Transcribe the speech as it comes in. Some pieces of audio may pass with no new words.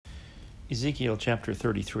Ezekiel chapter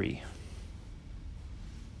 33.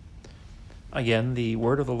 Again, the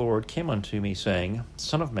word of the Lord came unto me, saying,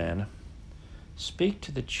 Son of man, speak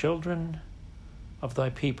to the children of thy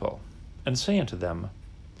people, and say unto them,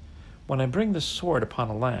 When I bring the sword upon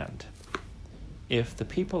a land, if the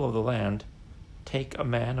people of the land take a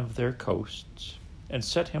man of their coasts, and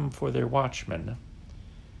set him for their watchman,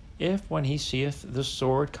 if when he seeth the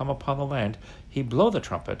sword come upon the land, he blow the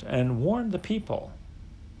trumpet, and warn the people,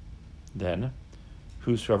 then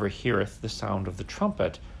whosoever heareth the sound of the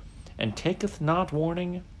trumpet, and taketh not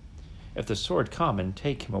warning, if the sword come and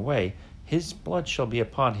take him away, his blood shall be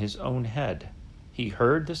upon his own head. He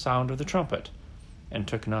heard the sound of the trumpet, and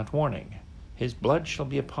took not warning. His blood shall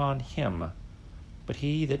be upon him, but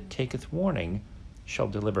he that taketh warning shall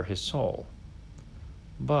deliver his soul.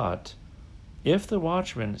 But if the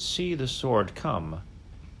watchman see the sword come,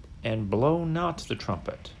 and blow not the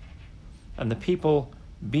trumpet, and the people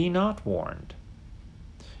be not warned,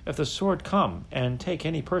 if the sword come and take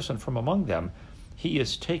any person from among them, he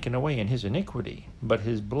is taken away in his iniquity, but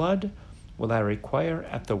his blood will I require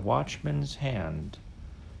at the watchman's hand.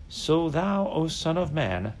 So thou, O Son of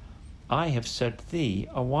man, I have set thee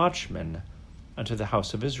a watchman unto the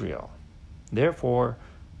house of Israel. Therefore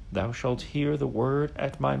thou shalt hear the word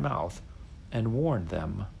at my mouth, and warn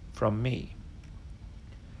them from me.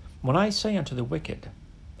 When I say unto the wicked,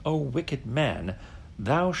 O wicked man,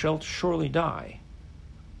 thou shalt surely die,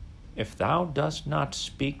 if thou dost not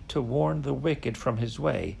speak to warn the wicked from his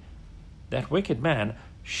way, that wicked man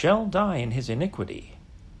shall die in his iniquity,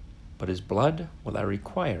 but his blood will I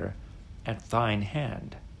require at thine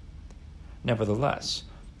hand. Nevertheless,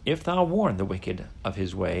 if thou warn the wicked of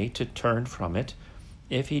his way to turn from it,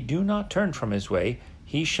 if he do not turn from his way,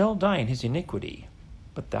 he shall die in his iniquity,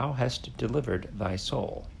 but thou hast delivered thy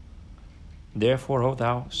soul. Therefore, O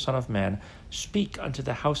thou Son of man, speak unto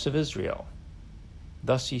the house of Israel.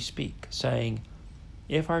 Thus ye speak, saying,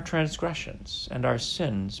 If our transgressions and our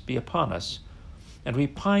sins be upon us, and we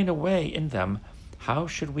pine away in them, how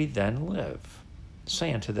should we then live?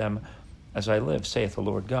 Say unto them, As I live, saith the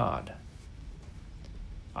Lord God,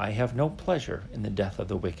 I have no pleasure in the death of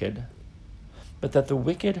the wicked, but that the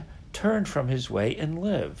wicked turn from his way and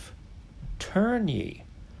live. Turn ye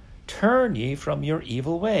from your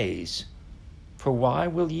evil ways. For why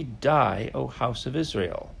will ye die, O house of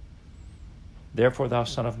Israel? Therefore, thou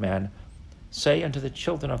Son of man, say unto the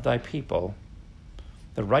children of thy people,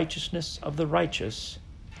 The righteousness of the righteous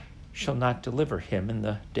shall not deliver him in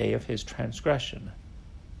the day of his transgression.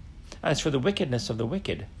 As for the wickedness of the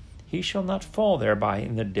wicked, he shall not fall thereby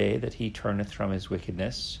in the day that he turneth from his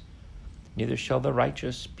wickedness. Neither shall the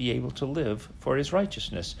righteous be able to live for his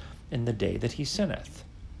righteousness in the day that he sinneth.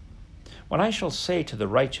 When I shall say to the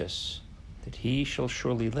righteous, that he shall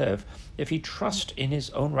surely live, if he trust in his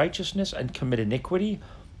own righteousness and commit iniquity,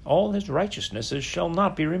 all his righteousnesses shall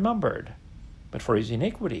not be remembered. But for his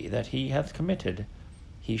iniquity that he hath committed,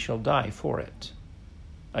 he shall die for it.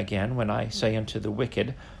 Again, when I say unto the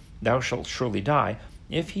wicked, Thou shalt surely die,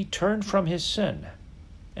 if he turn from his sin,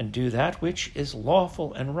 and do that which is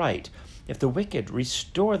lawful and right, if the wicked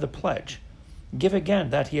restore the pledge, give again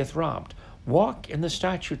that he hath robbed, walk in the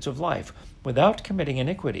statutes of life, without committing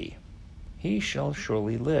iniquity, he shall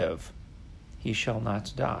surely live, he shall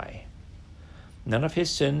not die. None of his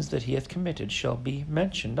sins that he hath committed shall be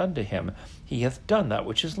mentioned unto him. He hath done that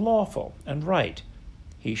which is lawful and right,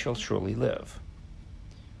 he shall surely live.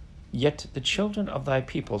 Yet the children of thy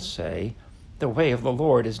people say, The way of the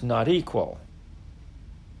Lord is not equal.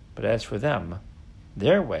 But as for them,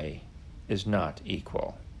 their way is not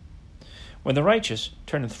equal. When the righteous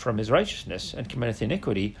turneth from his righteousness, and committeth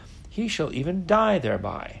iniquity, he shall even die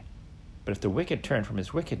thereby. But if the wicked turn from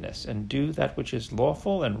his wickedness, and do that which is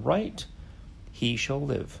lawful and right, he shall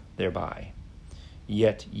live thereby.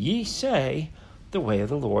 Yet ye say, The way of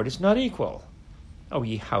the Lord is not equal. O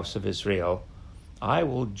ye house of Israel, I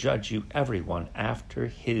will judge you every one after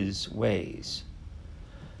his ways.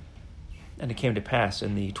 And it came to pass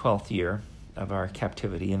in the 12th year of our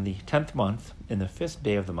captivity, in the 10th month, in the 5th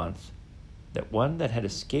day of the month, that one that had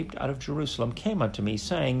escaped out of Jerusalem came unto me,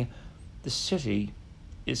 saying, The city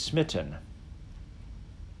is smitten.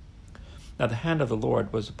 Now the hand of the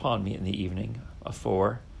Lord was upon me in the evening,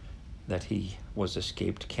 afore that he was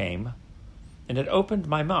escaped came, and it opened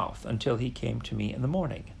my mouth until he came to me in the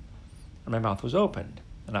morning. And my mouth was opened,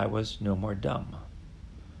 and I was no more dumb.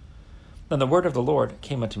 Then the word of the Lord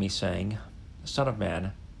came unto me, saying, Son of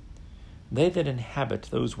man, they that inhabit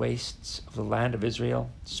those wastes of the land of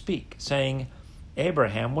Israel speak, saying,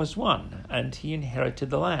 Abraham was one, and he inherited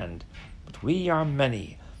the land. But we are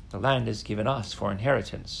many, the land is given us for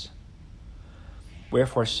inheritance.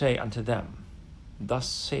 Wherefore say unto them, Thus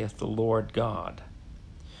saith the Lord God,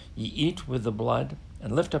 Ye eat with the blood,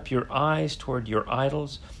 and lift up your eyes toward your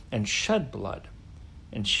idols, and shed blood,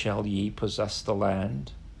 and shall ye possess the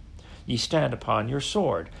land? Ye stand upon your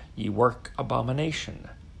sword, ye work abomination,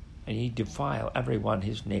 and ye defile every one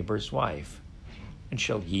his neighbor's wife. And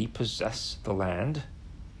shall ye possess the land?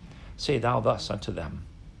 Say thou thus unto them,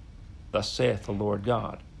 Thus saith the Lord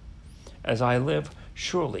God, As I live,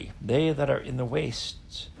 surely they that are in the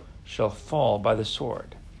wastes shall fall by the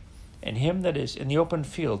sword, and him that is in the open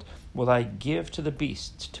field will I give to the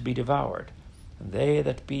beasts to be devoured, and they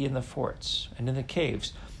that be in the forts and in the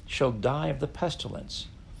caves shall die of the pestilence.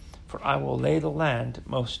 For I will lay the land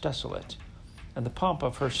most desolate, and the pomp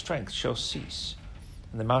of her strength shall cease,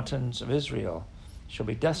 and the mountains of Israel shall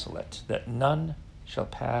be desolate, that none shall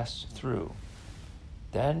pass through.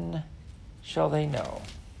 Then shall they know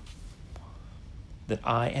that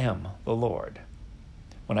I am the Lord,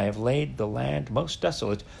 when I have laid the land most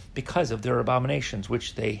desolate because of their abominations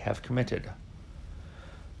which they have committed.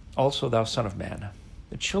 Also, thou son of man,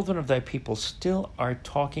 the children of thy people still are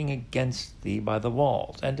talking against thee by the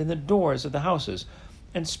walls and in the doors of the houses,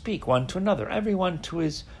 and speak one to another, every one to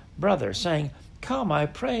his brother, saying, Come, I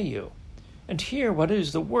pray you, and hear what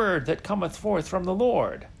is the word that cometh forth from the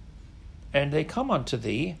Lord. And they come unto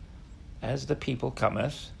thee, as the people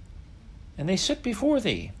cometh, and they sit before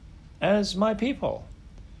thee, as my people,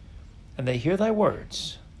 and they hear thy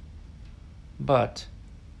words, but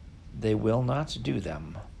they will not do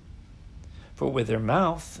them. For with their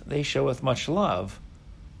mouth they showeth much love,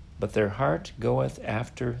 but their heart goeth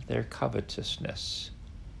after their covetousness.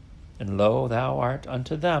 And lo, thou art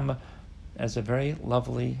unto them as a very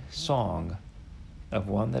lovely song of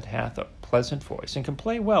one that hath a pleasant voice, and can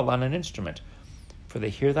play well on an instrument, for they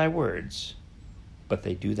hear thy words, but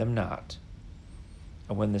they do them not.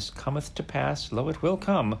 And when this cometh to pass, lo, it will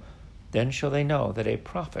come, then shall they know that a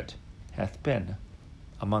prophet hath been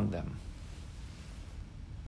among them.